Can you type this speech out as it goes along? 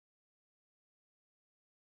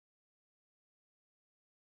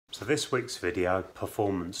So this week's video,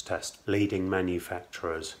 performance test, leading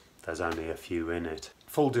manufacturers. There's only a few in it.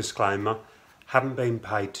 Full disclaimer, haven't been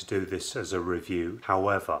paid to do this as a review.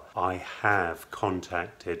 However, I have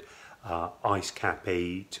contacted Ice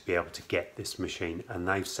Cap-E to be able to get this machine, and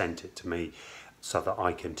they've sent it to me so that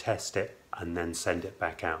I can test it and then send it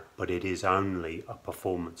back out. But it is only a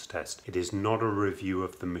performance test. It is not a review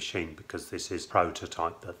of the machine because this is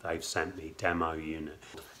prototype that they've sent me, demo unit.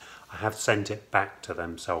 I have sent it back to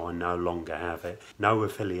them, so I no longer have it. No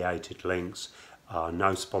affiliated links,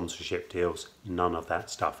 no sponsorship deals, none of that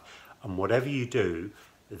stuff. And whatever you do,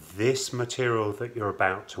 this material that you're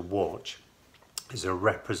about to watch is a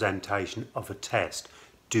representation of a test.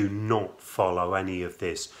 Do not follow any of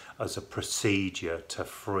this as a procedure to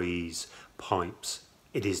freeze pipes.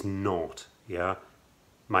 It is not, yeah?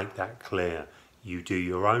 Make that clear. You do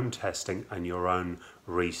your own testing and your own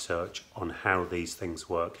research on how these things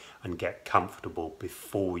work and get comfortable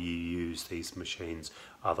before you use these machines.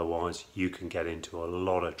 Otherwise, you can get into a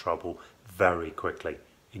lot of trouble very quickly.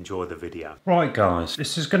 Enjoy the video. Right guys,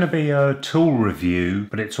 this is going to be a tool review,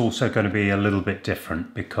 but it's also going to be a little bit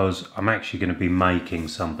different because I'm actually going to be making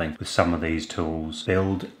something with some of these tools.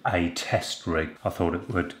 Build a test rig. I thought it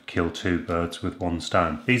would kill two birds with one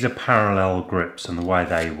stone. These are parallel grips, and the way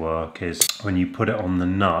they work is when you put it on the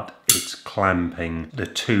nut, it's clamping the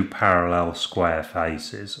two parallel square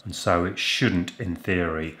faces, and so it shouldn't, in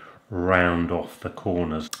theory, round off the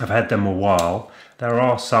corners. I've had them a while. There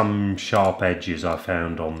are some sharp edges I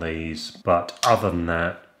found on these, but other than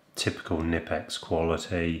that, typical Knipex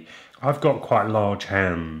quality. I've got quite large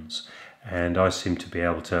hands and I seem to be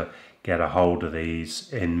able to get a hold of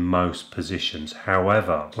these in most positions.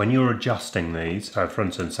 However, when you're adjusting these, so for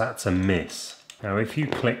instance that's a miss. Now if you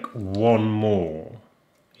click one more,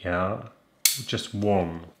 yeah, just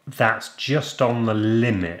one, that's just on the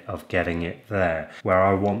limit of getting it there where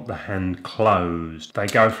I want the hand closed. They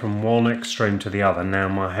go from one extreme to the other. Now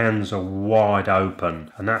my hands are wide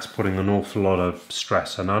open and that's putting an awful lot of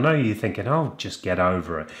stress, and I know you're thinking, oh, just get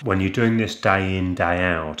over it. When you're doing this day in, day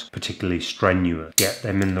out, particularly strenuous, get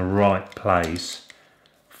them in the right place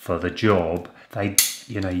for the job. They,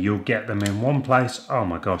 you know, you'll get them in one place, oh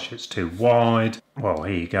my gosh, it's too wide. Well,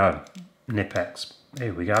 here you go, Knipex,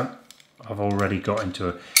 here we go. I've already got into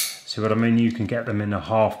a, see what I mean? You can get them in a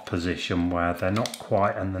half position where they're not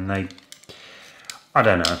quite, and then they, I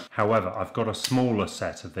don't know. However, I've got a smaller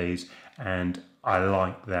set of these and I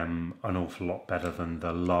like them an awful lot better than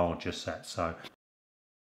the larger set. So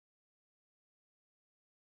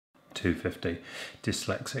 250,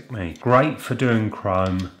 dyslexic me. Great for doing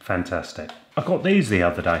chrome, fantastic. I got these the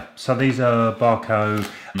other day. So these are Bahco,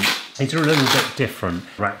 these are a little bit different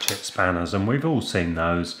ratchet spanners, and we've all seen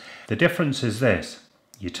those. The difference is this,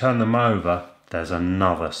 you turn them over, there's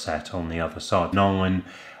another set on the other side, 9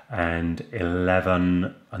 and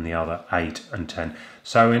 11 and the other 8 and 10.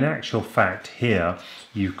 So in actual fact here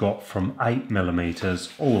you've got from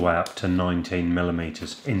 8mm all the way up to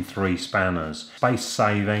 19mm in 3 spanners. Space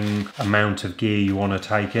saving, amount of gear you want to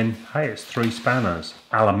take in, hey, it's 3 spanners.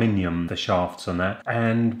 Aluminium, the shafts and that.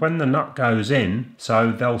 And when the nut goes in,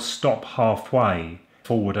 so they'll stop halfway.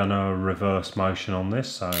 Forward and a reverse motion on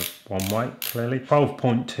this, so one way clearly.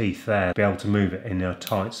 12-point teeth there, be able to move it in a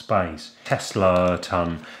tight space.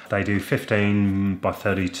 TeslaTun, they do 15 by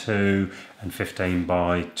 32 and 15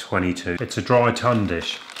 by 22. It's a dry ton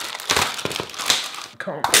dish.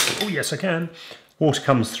 Can't, oh yes I can. Water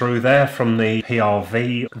comes through there from the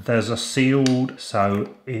PRV. There's a sealed,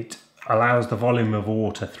 so it allows the volume of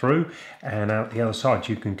water through, and out the other side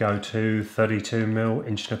you can go to 32mm,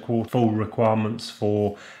 1.25". Full requirements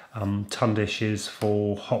for ton dishes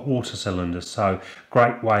for hot water cylinders, so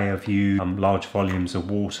great way of large volumes of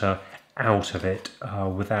water out of it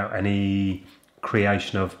without any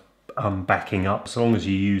creation of backing up. As long as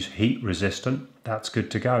you use heat resistant, that's good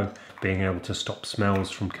to go, being able to stop smells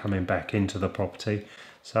from coming back into the property.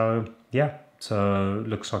 So yeah, so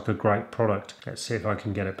looks like a great product. Let's see if I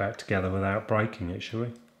can get it back together without breaking it, shall we?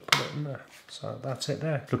 Put it in there. So that's it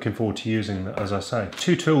there. Looking forward to using that, as I say.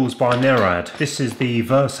 2 tools by Nerrad. This is the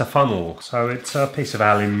Versa Funnel. So it's a piece of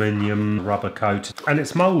aluminium rubber coat, and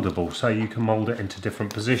it's moldable, so you can mold it into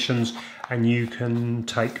different positions, and you can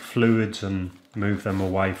take fluids and move them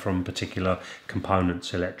away from particular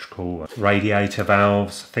components, electrical, radiator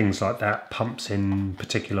valves, things like that, pumps in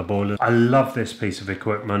particular boilers. I love this piece of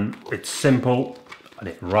equipment. It's simple and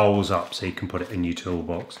it rolls up so you can put it in your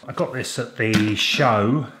toolbox. I got this at the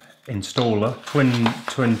show installer,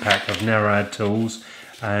 twin pack of Nerrad tools.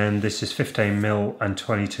 and this is 15mm and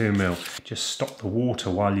 22mm. Just stop the water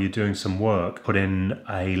while you're doing some work. Put in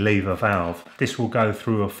a lever valve. This will go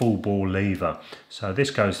through a full bore lever. So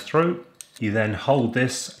this goes through. You then hold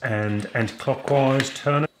this and anti-clockwise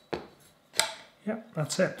turn it. Yep,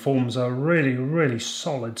 that's it. Forms a really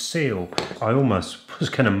solid seal. I almost was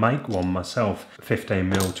going to make one myself.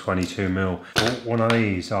 15mm, 22mm. Bought one of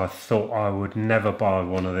these. I thought I would never buy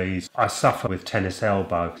one of these. I suffer with tennis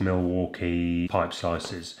elbow Milwaukee pipe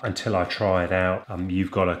slices until I try it out. You've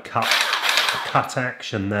got a cut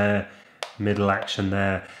action there, middle action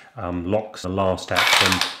there, locks the last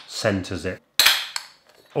action, centers it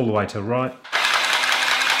all the way to the right.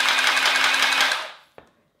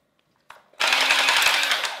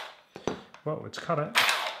 Well, it's cut it.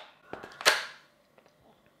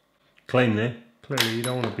 Cleanly. Clearly you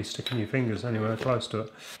don't want to be sticking your fingers anywhere close to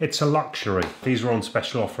it. It's a luxury. These are on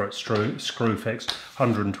special offer at Screwfix.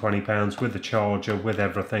 £120 with the charger, with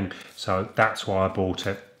everything. So that's why I bought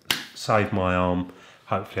it. Save my arm.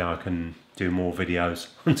 Hopefully I can do more videos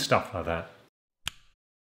and stuff like that.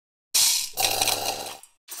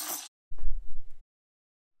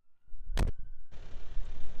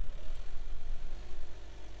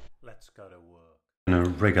 Let's go to work. I'm going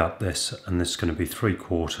to rig up this, and this is going to be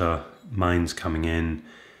 3/4 mains coming in,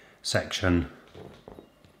 section,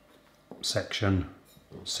 section,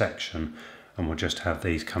 section, and we'll just have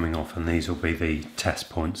these coming off, and these will be the test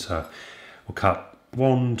points. So we'll cut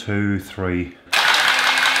 1, 2, 3.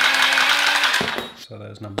 So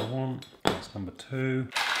there's number 1, that's number 2.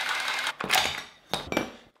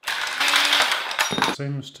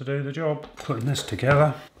 Seems to do the job. Putting this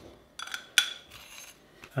together.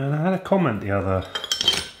 And I had a comment the other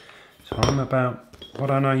time about why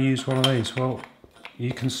don't I use one of these. Well,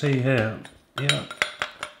 you can see here, yeah,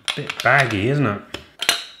 a bit baggy, isn't it?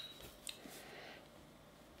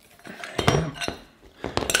 Yeah.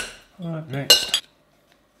 Right, next.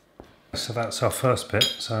 So that's our first bit.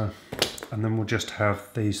 So, and then we'll just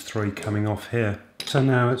have these 3 coming off here. So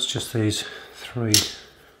now it's just these 3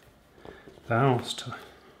 valves.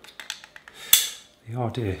 The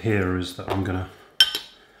idea here is that I'm gonna.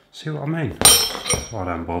 See what I mean? Well, I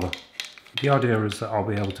don't bother. The idea is that I'll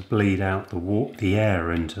be able to bleed out the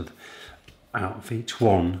air out of each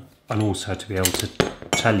one, and also to be able to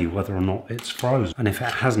tell you whether or not it's frozen. And if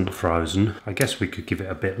it hasn't frozen, I guess we could give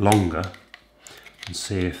it a bit longer and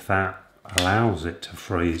see if that allows it to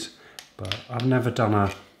freeze. But I've never done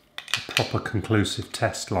a proper conclusive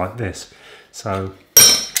test like this, so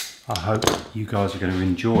I hope you guys are going to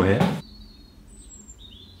enjoy it.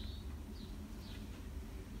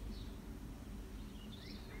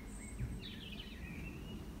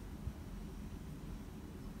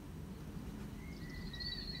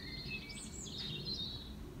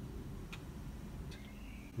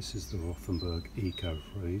 This is the Rothenberger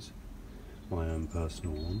Ecofreeze, my own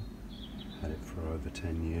personal one. Had it for over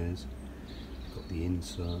 10 years. Got the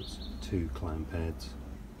inserts, 2 clamp heads,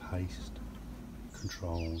 paste,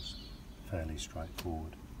 controls, fairly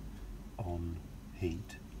straightforward. On,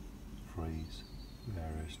 heat, freeze,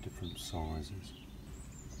 various different sizes.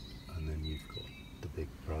 And then you've got the big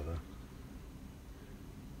brother,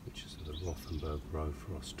 which is the Rothenberger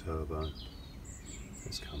Rofrost Turbo.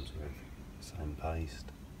 This comes with the same paste.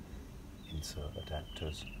 Insert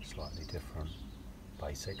adapters, slightly different,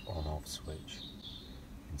 basic on-off switch,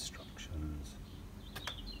 instructions,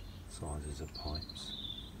 sizes of pipes,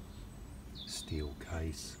 steel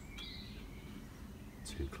case,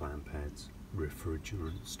 2 clamp heads,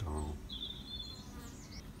 refrigerant style,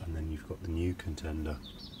 and then you've got the new contender,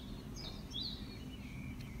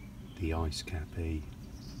 the Ice Cap-E,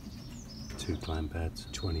 2 clamp heads,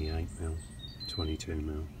 28mm,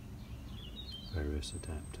 22mm, various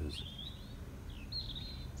adapters,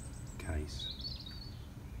 case.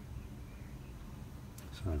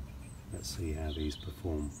 So let's see how these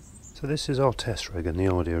perform. So this is our test rig, and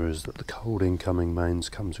the idea is that the cold incoming mains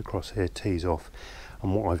comes across here, tees off,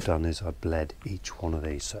 and what I've done is I've bled each one of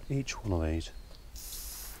these. So each one of these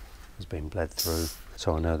has been bled through,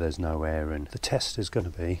 so I know there's no air in. The test is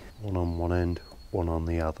going to be one on one end, one on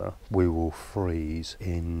the other. We will freeze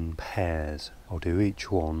in pairs. I'll do each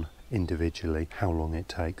one individually, how long it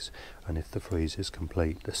takes, and if the freeze is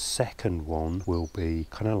complete. The second one will be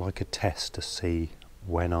kind of like a test to see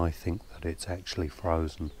when I think that it's actually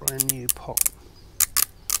frozen. Brand new pot.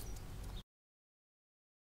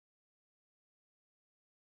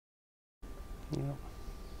 Yep.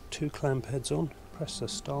 2 clamp heads on, press the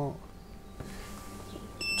start,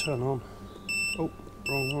 turn on, oh,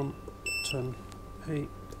 wrong one, turn heat.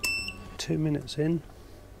 2 minutes in.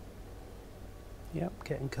 Yep,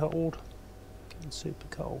 getting cold, getting super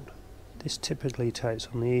cold. This typically takes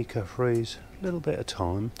on the Ecofreeze a little bit of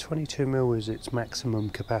time. 22mm is its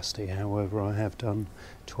maximum capacity, however I have done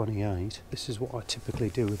 28. This is what I typically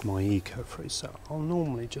do with my Ecofreeze, so I'll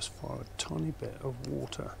normally just fire a tiny bit of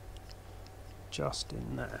water just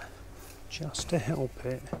in there, just to help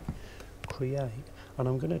it create, and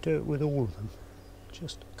I'm going to do it with all of them,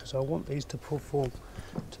 just because I want these to perform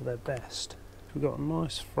to their best. We've got a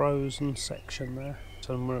nice frozen section there,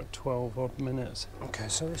 so we're at 12 odd minutes. Okay,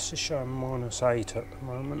 so this is showing -8 at the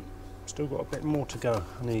moment. Still got a bit more to go.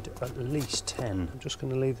 I need at least 10. I'm just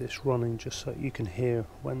going to leave this running just so you can hear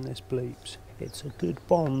when this bleeps. It's a good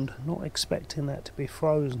bond, not expecting that to be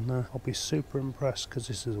frozen there. I'll be super impressed because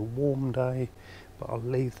this is a warm day, but I'll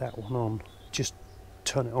leave that one on. Just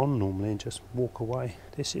turn it on normally and just walk away.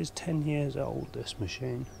 This is 10 years old, this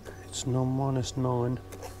machine. It's -9.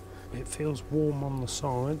 It feels warm on the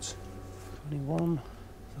sides. 21.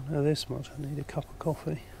 I know this much, I need a cup of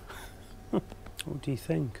coffee. What do you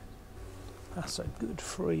think? That's a good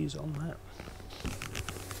freeze on that.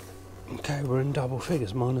 Okay, we're in double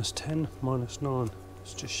figures, -10, -9.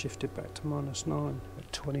 It's just shifted back to -9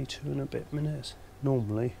 at 22 and a bit minutes.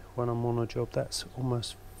 Normally, when I'm on a job, that's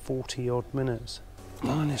almost 40 odd minutes.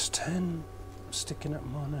 -10, sticking at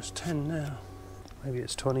 -10 now. Maybe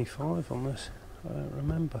it's 25 on this, I don't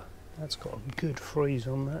remember. That's got a good freeze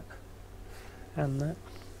on that. And that.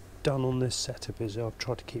 Done on this setup is I've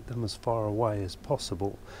tried to keep them as far away as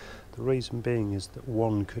possible. The reason being is that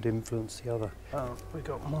one could influence the other. We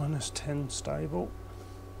got -10 stable,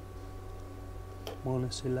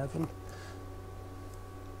 -11.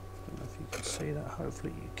 Don't know if you can see that,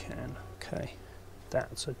 hopefully you can. Okay,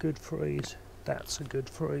 that's a good freeze, that's a good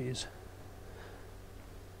freeze.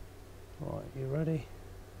 Right, you ready?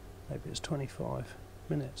 Maybe it's 25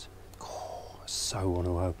 minutes. Oh, I so want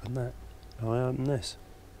to open that. I open this.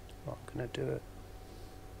 I'm going to do it.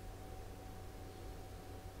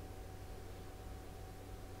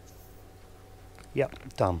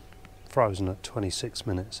 Yep, done. Frozen at 26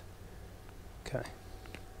 minutes. Okay.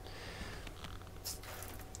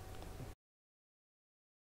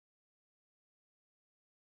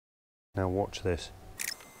 Now watch this.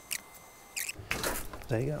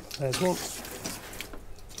 There you go, there's one.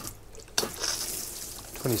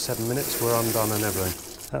 27 minutes, we're undone and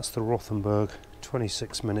everything. That's the Rothenberger.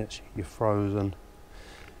 26 minutes, you're frozen,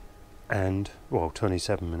 and, well,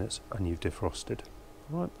 27 minutes, and you've defrosted.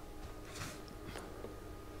 Right.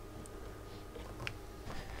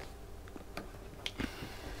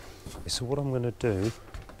 So what I'm going to do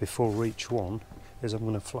before each one is I'm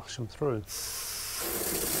going to flush them through.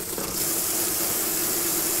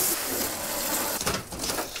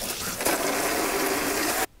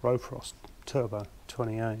 Rofrost Turbo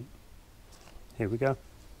 28. Here we go.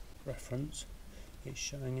 Reference. It's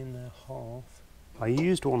showing in there half. I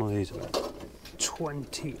used one of these about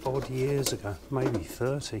 20 odd years ago, maybe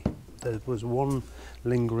 30. There was one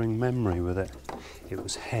lingering memory with it. It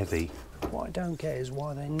was heavy. What I don't get is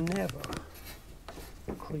why they never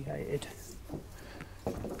created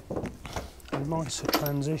a nicer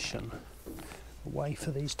transition, a way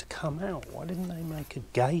for these to come out. Why didn't they make a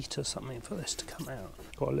gate or something for this to come out?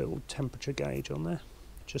 Got a little temperature gauge on there,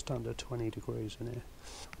 just under 20 degrees in here.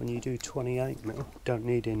 When you do 28mm, don't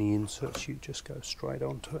need any inserts, you just go straight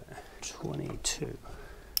onto it. 22.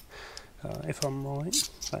 If I'm right,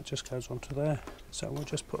 that just goes onto there. So we'll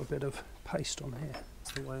just put a bit of paste on here.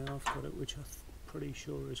 That's the way I've got it, which I'm pretty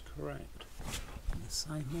sure is correct. And the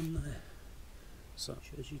same on there. So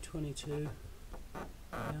shows you 22.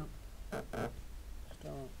 Yep.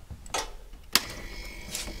 Start.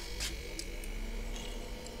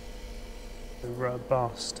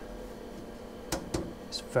 Robust.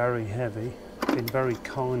 It's very heavy. Been very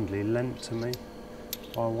kindly lent to me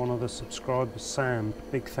by one of the subscribers, Sam.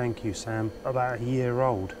 Big thank you, Sam. About a year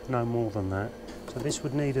old, no more than that. So this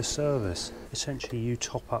would need a service. Essentially you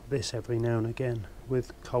top up this every now and again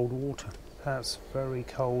with cold water. That's very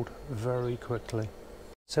cold very quickly.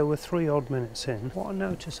 So we're 3 odd minutes in. What I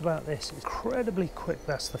notice about this, incredibly quick,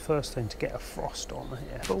 that's the first thing, to get a frost on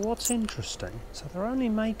here. But what's interesting, so they're only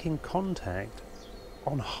making contact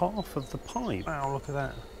on half of the pipe. Wow, look at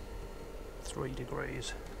that. 3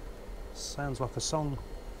 degrees. Sounds like a song.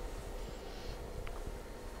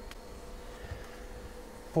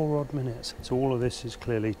 4 odd minutes. So all of this is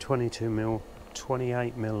clearly 22mm,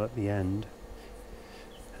 28mm at the end,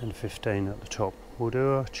 and 15 at the top. We'll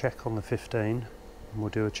do a check on the 15, and we'll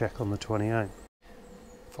do a check on the 28.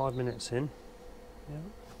 5 minutes in. Yeah.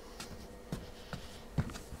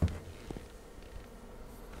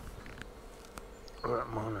 We're at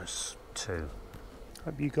 -2.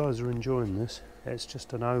 Hope you guys are enjoying this. It's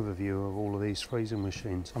just an overview of all of these freezing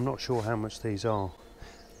machines. I'm not sure how much these are.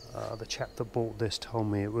 The chap that bought this told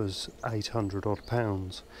me it was 800 odd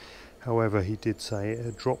pounds. However, he did say it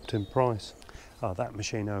had dropped in price. That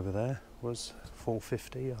machine over there was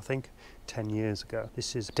 450, I think, 10 years ago.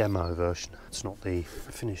 This is a demo version. It's not the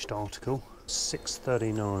finished article.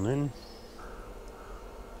 639 in.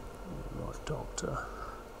 Right, Doctor.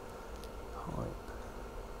 Pipe.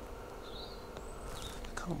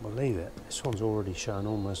 I can't believe it. This one's already shown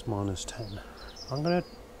almost -10. I'm gonna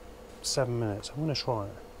 7 minutes. I'm gonna try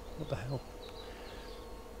it. What the hell?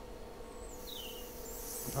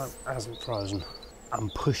 No, it hasn't frozen.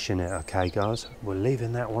 I'm pushing it, okay guys? We're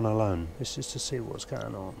leaving that one alone. This is to see what's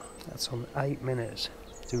going on. That's on 8 minutes.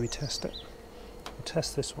 Do we test it? We'll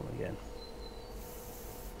test this one again.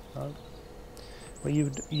 No? Well,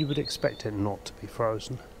 you would expect it not to be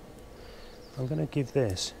frozen. I'm going to give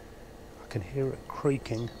this, I can hear it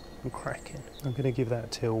creaking and cracking. I'm going to give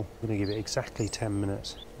that till, I'm going to give it exactly 10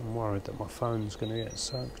 minutes. I'm worried that my phone's going to get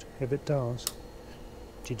soaked. If it does,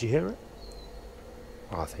 did you hear it?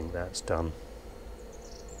 I think that's done.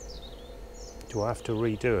 Do I have to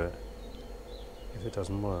redo it if it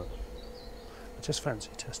doesn't work? I just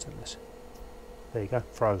fancy testing this. There you go,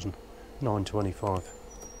 frozen. 9:25.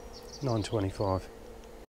 9:25.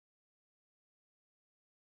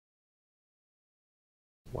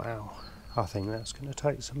 Wow, I think that's going to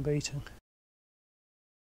take some beating.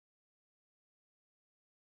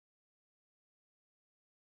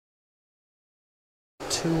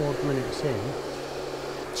 Two odd minutes in.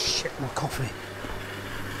 Shit, my coffee.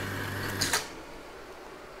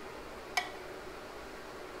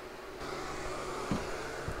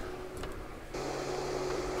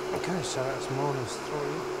 Okay, so that's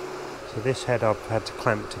 -3. So this head I've had to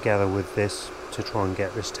clamp together with this to try and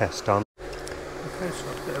get this test done. Okay, so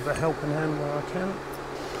a bit of a helping hand where I can.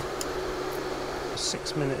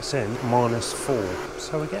 6 minutes in, -4.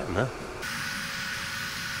 So we're getting there.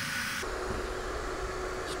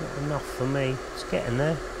 It's not enough for me. It's getting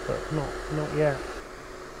there, but not yet.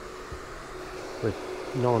 We're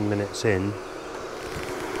 9 minutes in.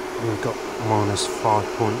 We've got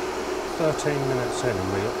 -5. 13 minutes in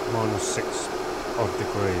and we got -6 odd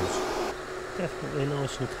degrees. Definitely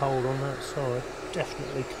nice and cold on that side.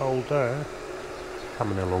 Definitely cold there.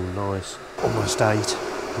 Coming along nice. Almost 8.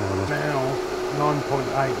 Now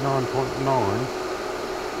 9.8, 9.9.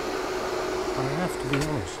 And I have to be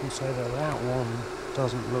honest and say that that one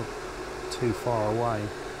doesn't look too far away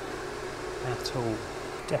at all.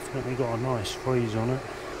 Definitely got a nice freeze on it.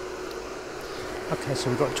 Okay, so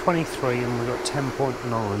we've got 23 and we've got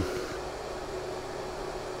 10.9.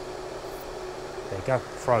 There you go,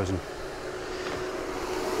 frozen.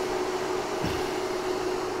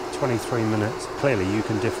 23 minutes. Clearly you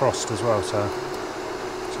can defrost as well, so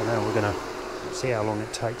now we're going to see how long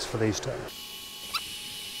it takes for these to...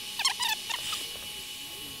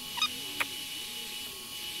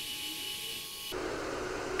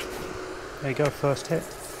 There you go, first hit.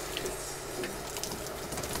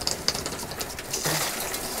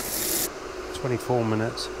 "24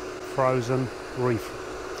 minutes, frozen,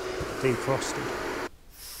 defrosted."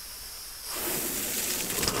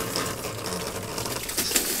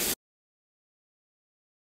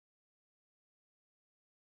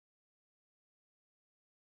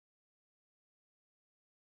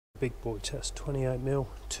 Big boy test, 28mm,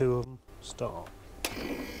 2 of them, start.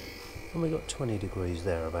 And we got 20 degrees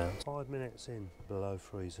thereabouts. 5 minutes in, below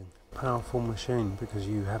freezing. Powerful machine because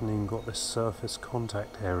you haven't even got this surface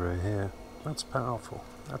contact area here. That's powerful.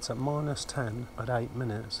 That's at -10 at 8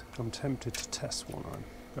 minutes. I'm tempted to test one on.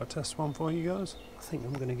 Got a test one for you guys? I think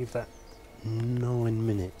I'm going to give that 9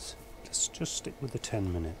 minutes. Let's just stick with the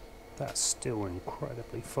 10 minute. That's still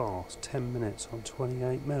incredibly fast. 10 minutes on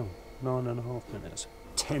 28mm. 9.5 minutes.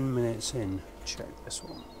 10 minutes in. Check this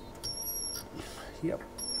one. Yep,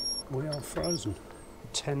 we are frozen.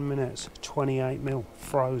 10 minutes, 28mm,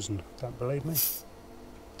 frozen. Don't believe me?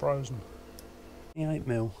 Frozen.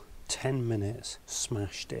 28mm, 10 minutes,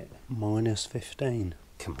 smashed it. -15.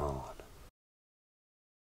 Come on.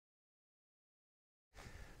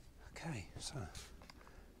 Okay, so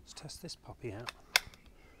let's test this puppy out.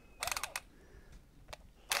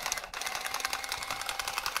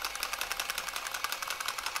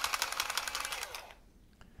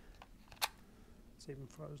 It's even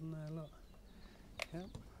frozen there, look. Yep.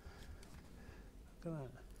 Look at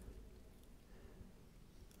that.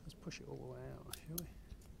 Let's push it all the way out, shall we?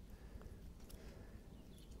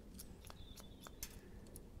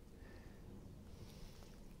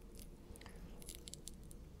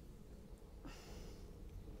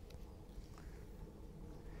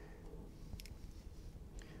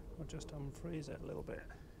 just unfreeze it a little bit.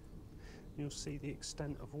 You'll see the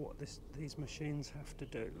extent of what these machines have to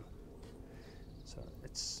do. So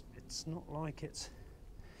it's not like it's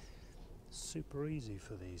super easy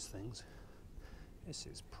for these things. This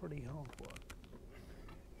is pretty hard work.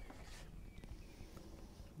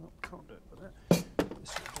 No, can't do it with that.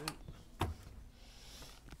 This will do.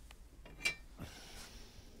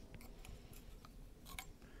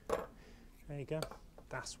 There you go.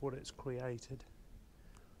 That's what it's created.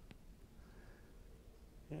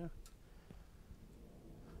 Yeah.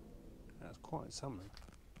 That's quite something.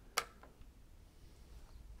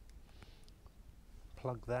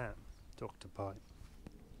 Plug that, Dr. Pipe.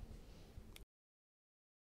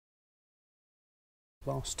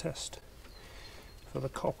 Last test for the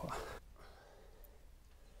copper.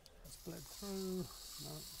 That's bled through.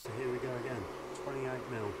 No. So here we go again.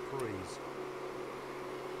 28mm freeze.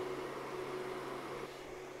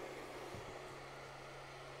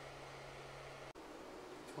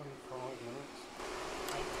 25 minutes.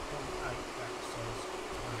 8.8 that says.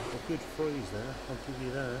 A good freeze there, I'll give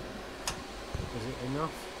you that. Is it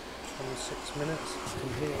enough? 26 minutes. I can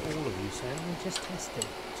hear all of you saying, well, just test it.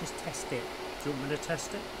 Just test it. Do you want me to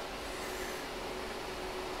test it?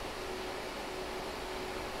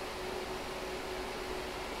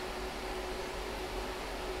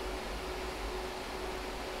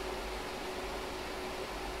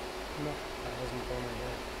 No, that hasn't done it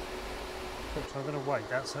yet. So I'm going to wait.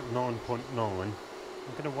 That's at 9.9. I'm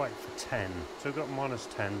going to wait for 10. So we've got minus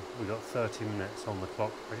 10. We've got 30 minutes on the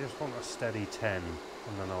clock. I just want a steady 10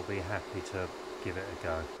 and then I'll be happy to give it a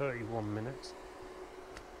go. 31 minutes.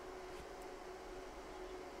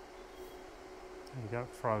 There you go,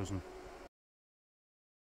 frozen.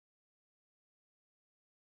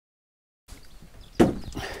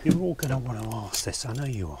 You're all going to want to ask this, I know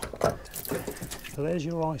you are. So there's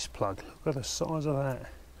your ice plug. Look at the size of that.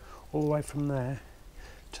 All the way from there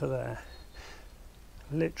to there.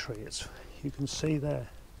 Literally, you can see there.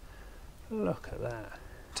 Look at that.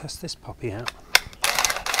 Test this puppy out.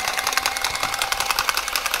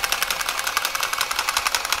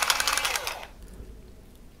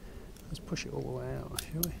 Let's push it all the way out,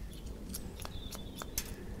 shall we?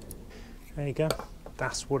 There you go.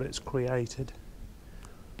 That's what it's created.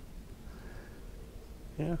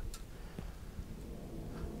 Yeah.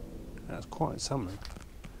 That's quite something.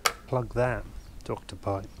 Plug that, Dr.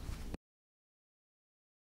 Pipe.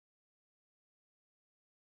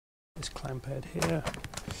 This clamp head here,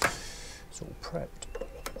 it's all prepped.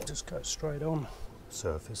 Just go straight on.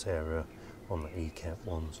 Surface area on the ECAP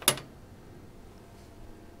ones.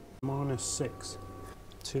 Minus 6,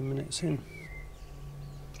 2 minutes in.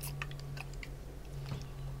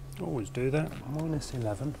 Always do that. Minus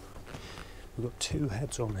 11. We've got 2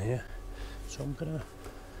 heads on here, so I'm going to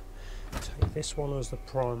take this one as the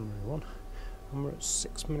primary one, and we're at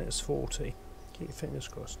 6 minutes 40. Keep your fingers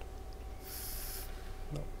crossed.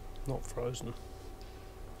 No, not frozen.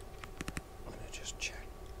 I'm going to just check.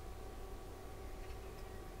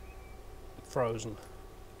 Frozen.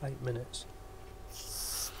 8 minutes.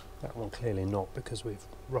 That one clearly not, because we've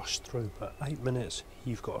rushed through, but 8 minutes,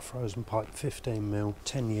 you've got a frozen pipe, 15mm,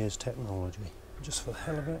 10 years technology. Just for the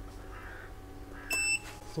hell of it.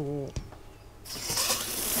 Thought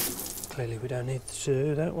clearly we don't need to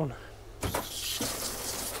do that one.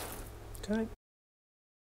 Okay.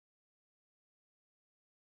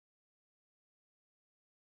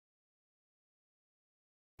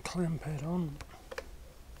 Clamp head on.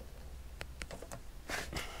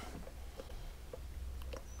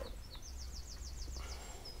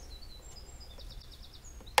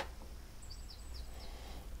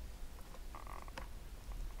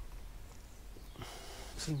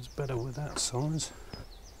 Seems better with that size.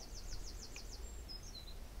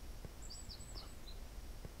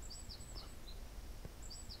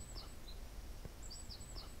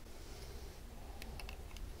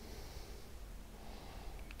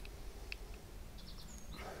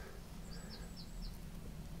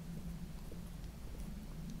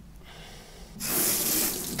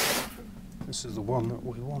 This is the one that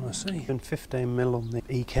we want to see. And 15mm on the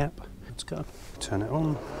ECAP. Let's go. Turn it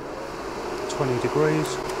on. 20 degrees.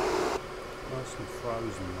 Nice and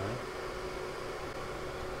frozen there.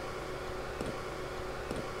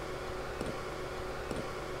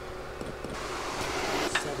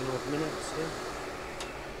 7 odd minutes here.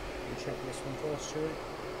 We'll check this one first, shall we?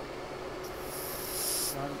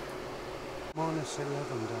 Minus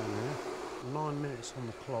 11 down there. 9 minutes on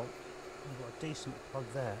the clock. We've got a decent plug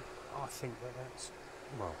there. I think that's,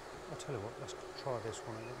 well, I'll tell you what, let's try this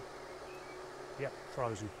one again. Yep,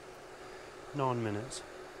 frozen. 9 minutes.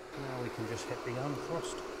 Now we can just hit the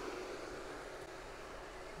unfrost.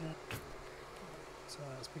 Yeah. So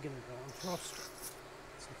it's beginning to unfrost.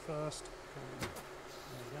 It's the first. There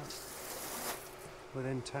you go.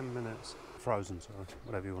 Within 10 minutes. Frozen, sorry,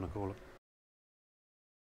 whatever you want to call it.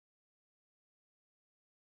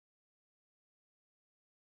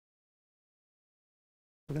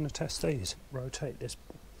 We're going to test these. Rotate this.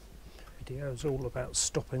 Video is all about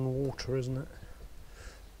stopping water, isn't it?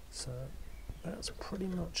 So that's pretty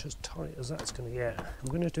much as tight as that's going to get. I'm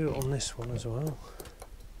going to do it on this one as well.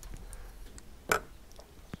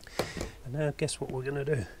 And now guess what we're going to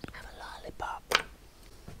do? Have a lollipop.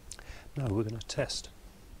 No, we're going to test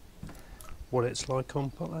what it's like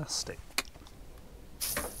on plastic.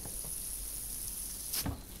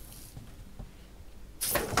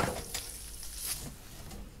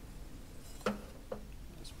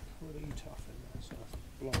 It's pretty tough in there, so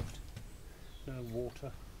blocked. No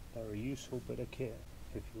water. They're a useful bit of kit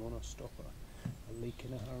if you want to stop a leak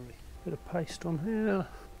in a hurry. Bit of paste on here.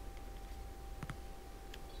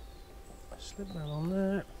 Slip that on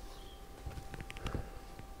there.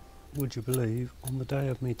 Would you believe, on the day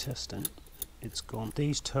of me testing, it's gone.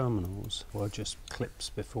 These terminals were just clips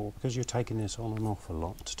before, because you're taking this on and off a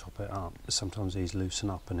lot to top it up. Sometimes these loosen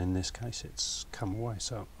up, and in this case it's come away.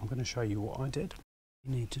 So I'm going to show you what I did.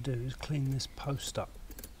 What you need to do is clean this post up.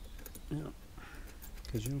 Yeah.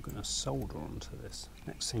 Because you're going to solder onto this.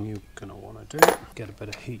 Next thing you're going to want to do, get a bit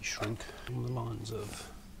of heat shrink on the lines of,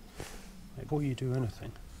 before you do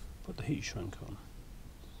anything, put the heat shrink on.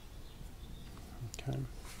 Okay,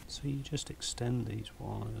 so you just extend these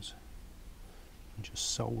wires and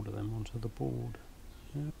just solder them onto the board.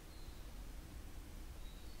 Yeah.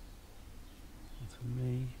 And for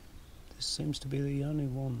me, this seems to be the only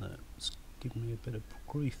one that's given me a bit of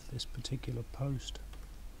grief, this particular post.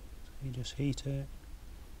 So you just heat it,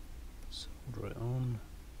 solder it on.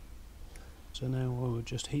 So now I would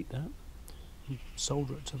just heat that and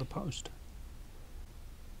solder it to the post.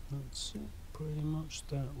 That's it, pretty much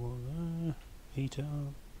that one there. Heat it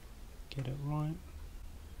up, get it right.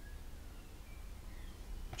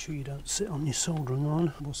 Make sure you don't sit on your soldering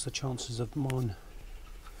iron. What's the chances of mine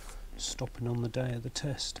stopping on the day of the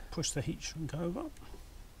test? Push the heat shrink over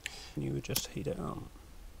and you would just heat it up,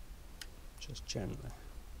 just gently.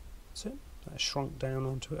 That's it. That shrunk down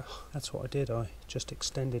onto it. That's what I did. I just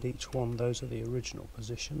extended each one. Those are the original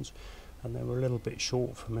positions and they were a little bit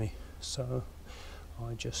short for me, so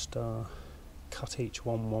I just cut each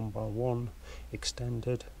one by one,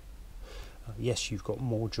 extended. Yes, you've got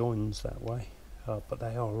more joins that way, but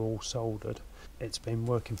they are all soldered. It's been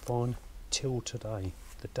working fine till today,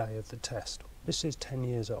 the day of the test. This is 10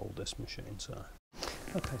 years old, this machine. So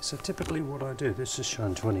okay, so typically what I do, this is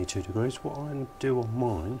showing 22 degrees. What I do on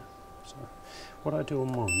mine, so what I do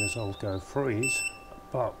on mine is I'll go freeze,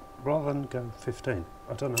 but rather than go 15,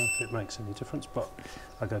 I don't know if it makes any difference, but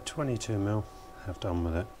I go 22 mil, have done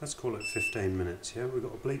with it. Let's call it 15 minutes, yeah? We've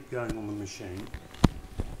got a bleep going on the machine.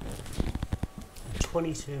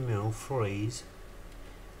 22 mil freeze.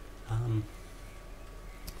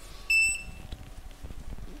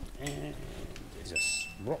 And it's just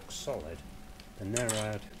rock solid. The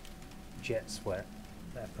Nerrad Jet Swet,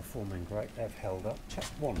 they're performing great, they've held up. Check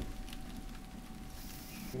one.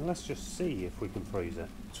 And let's just see if we can freeze it.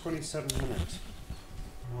 27 minutes.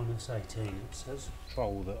 Minus 18 it says.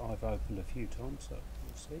 Troll that I've opened a few times, so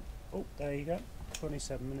we'll see. Oh, there you go.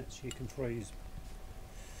 27 minutes you can freeze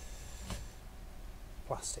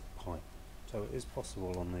plastic pipe. So it is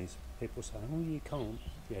possible on these. People say, oh, you can't.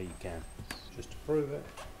 Yeah, you can. Just to prove it.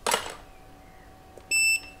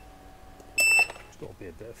 There's got to be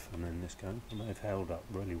a bit of fun in this game, and they've held up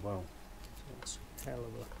really well. So it's a hell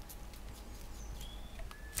of a